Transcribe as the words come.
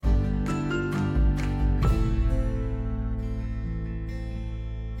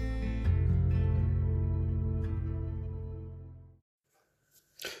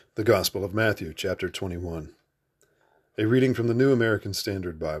The Gospel of Matthew, chapter 21. A reading from the New American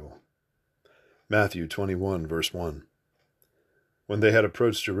Standard Bible. Matthew 21, verse 1. When they had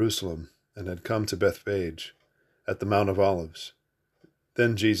approached Jerusalem and had come to Bethphage at the Mount of Olives,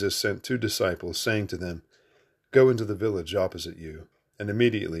 then Jesus sent 2 disciples, saying to them, Go into the village opposite you, and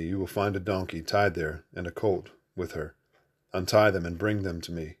immediately you will find a donkey tied there and a colt with her. Untie them and bring them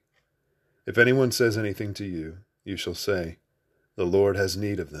to me. If anyone says anything to you, you shall say, The Lord has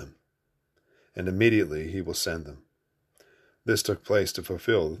need of them, and immediately he will send them. This took place to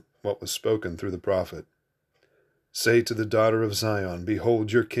fulfill what was spoken through the prophet. Say to the daughter of Zion,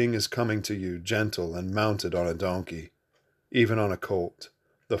 Behold, your king is coming to you, gentle and mounted on a donkey, even on a colt,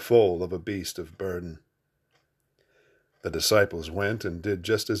 the foal of a beast of burden. The disciples went and did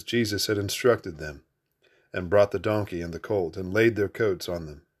just as Jesus had instructed them, and brought the donkey and the colt, and laid their coats on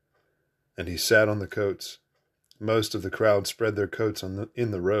them. And he sat on the coats. Most of the crowd spread their coats in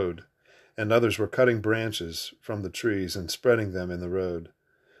the road, and others were cutting branches from the trees and spreading them in the road.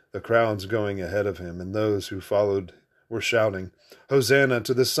 The crowds going ahead of him, and those who followed were shouting, Hosanna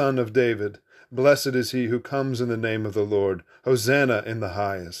to the Son of David! Blessed is he who comes in the name of the Lord! Hosanna in the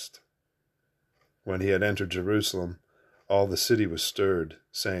highest! When he had entered Jerusalem, all the city was stirred,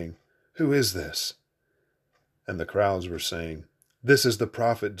 saying, Who is this? And the crowds were saying, This is the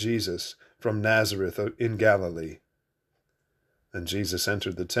prophet Jesus from Nazareth in Galilee. Then Jesus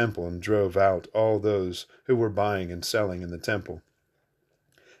entered the temple and drove out all those who were buying and selling in the temple,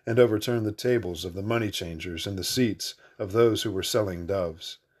 and overturned the tables of the money changers and the seats of those who were selling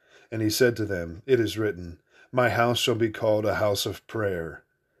doves. And he said to them, It is written, My house shall be called a house of prayer,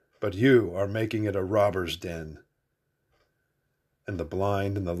 but you are making it a robber's den. And the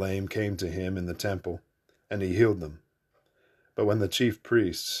blind and the lame came to him in the temple, and he healed them. But when the chief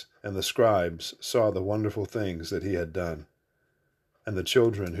priests and the scribes saw the wonderful things that he had done, and the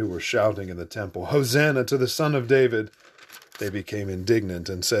children who were shouting in the temple, Hosanna to the Son of David, they became indignant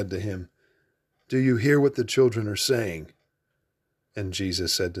and said to him, Do you hear what the children are saying? And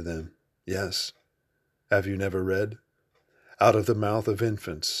Jesus said to them, Yes. Have you never read? Out of the mouth of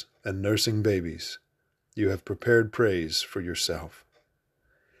infants and nursing babies, you have prepared praise for yourself.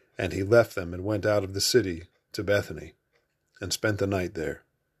 And he left them and went out of the city to Bethany, and spent the night there.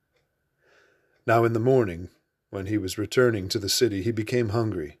 Now in the morning, when he was returning to the city, he became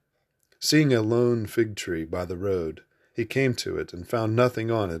hungry. Seeing a lone fig tree by the road, he came to it and found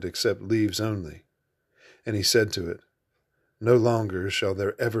nothing on it except leaves only. And he said to it, No longer shall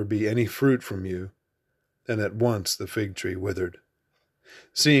there ever be any fruit from you. And at once the fig tree withered.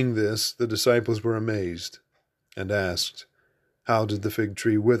 Seeing this, the disciples were amazed, and asked, How did the fig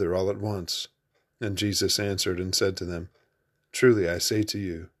tree wither all at once? And Jesus answered and said to them, Truly I say to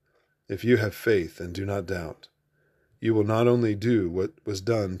you, if you have faith and do not doubt, you will not only do what was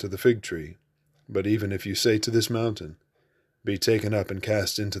done to the fig tree, but even if you say to this mountain, Be taken up and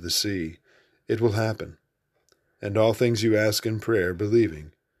cast into the sea, it will happen. And all things you ask in prayer,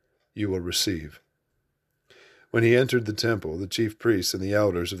 believing, you will receive. When he entered the temple, the chief priests and the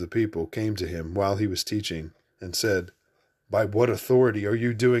elders of the people came to him while he was teaching, and said, By what authority are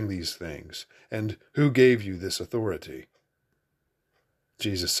you doing these things? And who gave you this authority?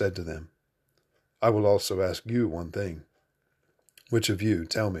 Jesus said to them, I will also ask you one thing. Which of you,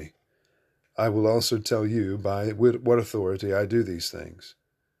 tell me? I will also tell you by what authority I do these things.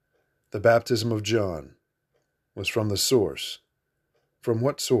 The baptism of John was from the source. From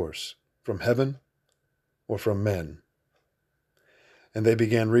what source? From heaven or from men? And they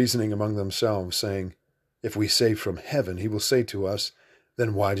began reasoning among themselves, saying, If we say from heaven, he will say to us,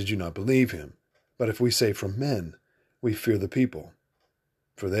 Then why did you not believe him? But if we say from men, we fear the people,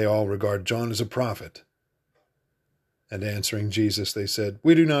 for they all regard John as a prophet. And answering Jesus, they said,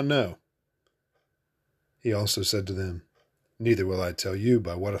 We do not know. He also said to them, Neither will I tell you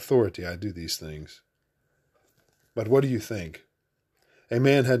by what authority I do these things. But what do you think? A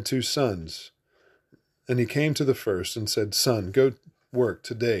man had 2 sons, and he came to the first and said, Son, go work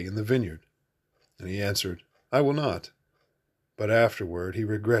today in the vineyard. And he answered, I will not. But afterward he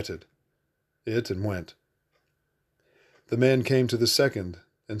regretted it and went. The man came to the second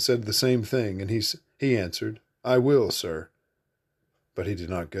and said the same thing, and he answered, I will, sir. But he did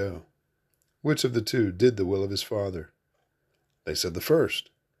not go. Which of the 2 did the will of his father? They said, The first.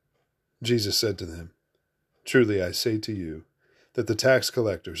 Jesus said to them, Truly I say to you, that the tax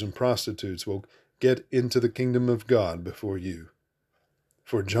collectors and prostitutes will get into the kingdom of God before you.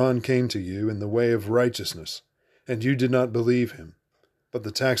 For John came to you in the way of righteousness, and you did not believe him. But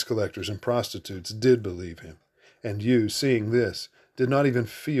the tax collectors and prostitutes did believe him. And you, seeing this, did not even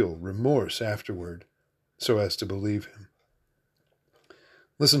feel remorse afterward, so as to believe him.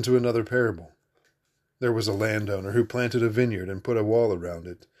 Listen to another parable. There was a landowner who planted a vineyard and put a wall around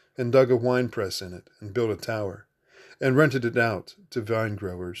it, and dug a winepress in it, and built a tower, and rented it out to vine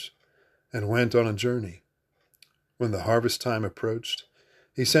growers, and went on a journey. When the harvest time approached,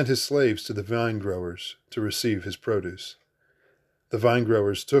 he sent his slaves to the vine growers to receive his produce. The vine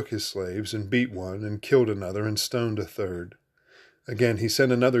growers took his slaves and beat one and killed another and stoned a third. Again he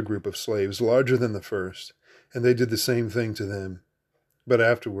sent another group of slaves larger than the first, and they did the same thing to them. But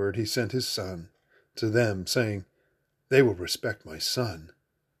afterward he sent his son to them, saying, "They will respect my son."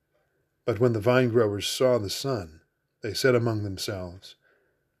 But when the vine growers saw the son, they said among themselves,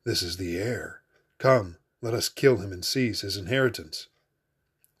 "This is the heir. Come, let us kill him and seize his inheritance."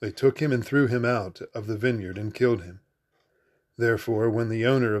 They took him and threw him out of the vineyard and killed him. Therefore, when the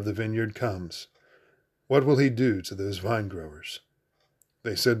owner of the vineyard comes, what will he do to those vine growers?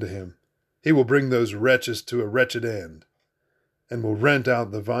 They said to him, "He will bring those wretches to a wretched end, and will rent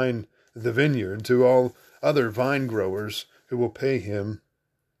out the vineyard to all other vine growers who will pay him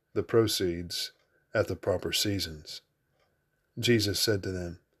the proceeds at the proper seasons." Jesus said to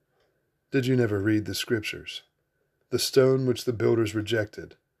them, "Did you never read the Scriptures? The stone which the builders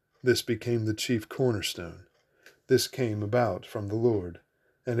rejected, this became the chief cornerstone. This came about from the Lord,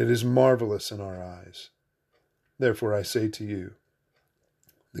 and it is marvelous in our eyes. Therefore I say to you,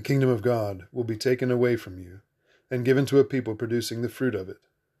 the kingdom of God will be taken away from you, and given to a people producing the fruit of it.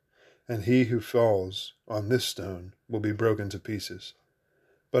 And he who falls on this stone will be broken to pieces,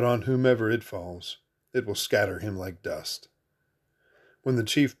 but on whomever it falls, it will scatter him like dust." When the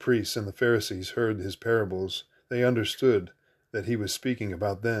chief priests and the Pharisees heard his parables, they understood that he was speaking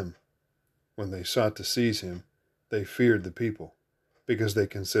about them. When they sought to seize him, they feared the people, because they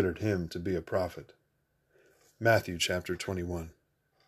considered him to be a prophet. Matthew chapter 21.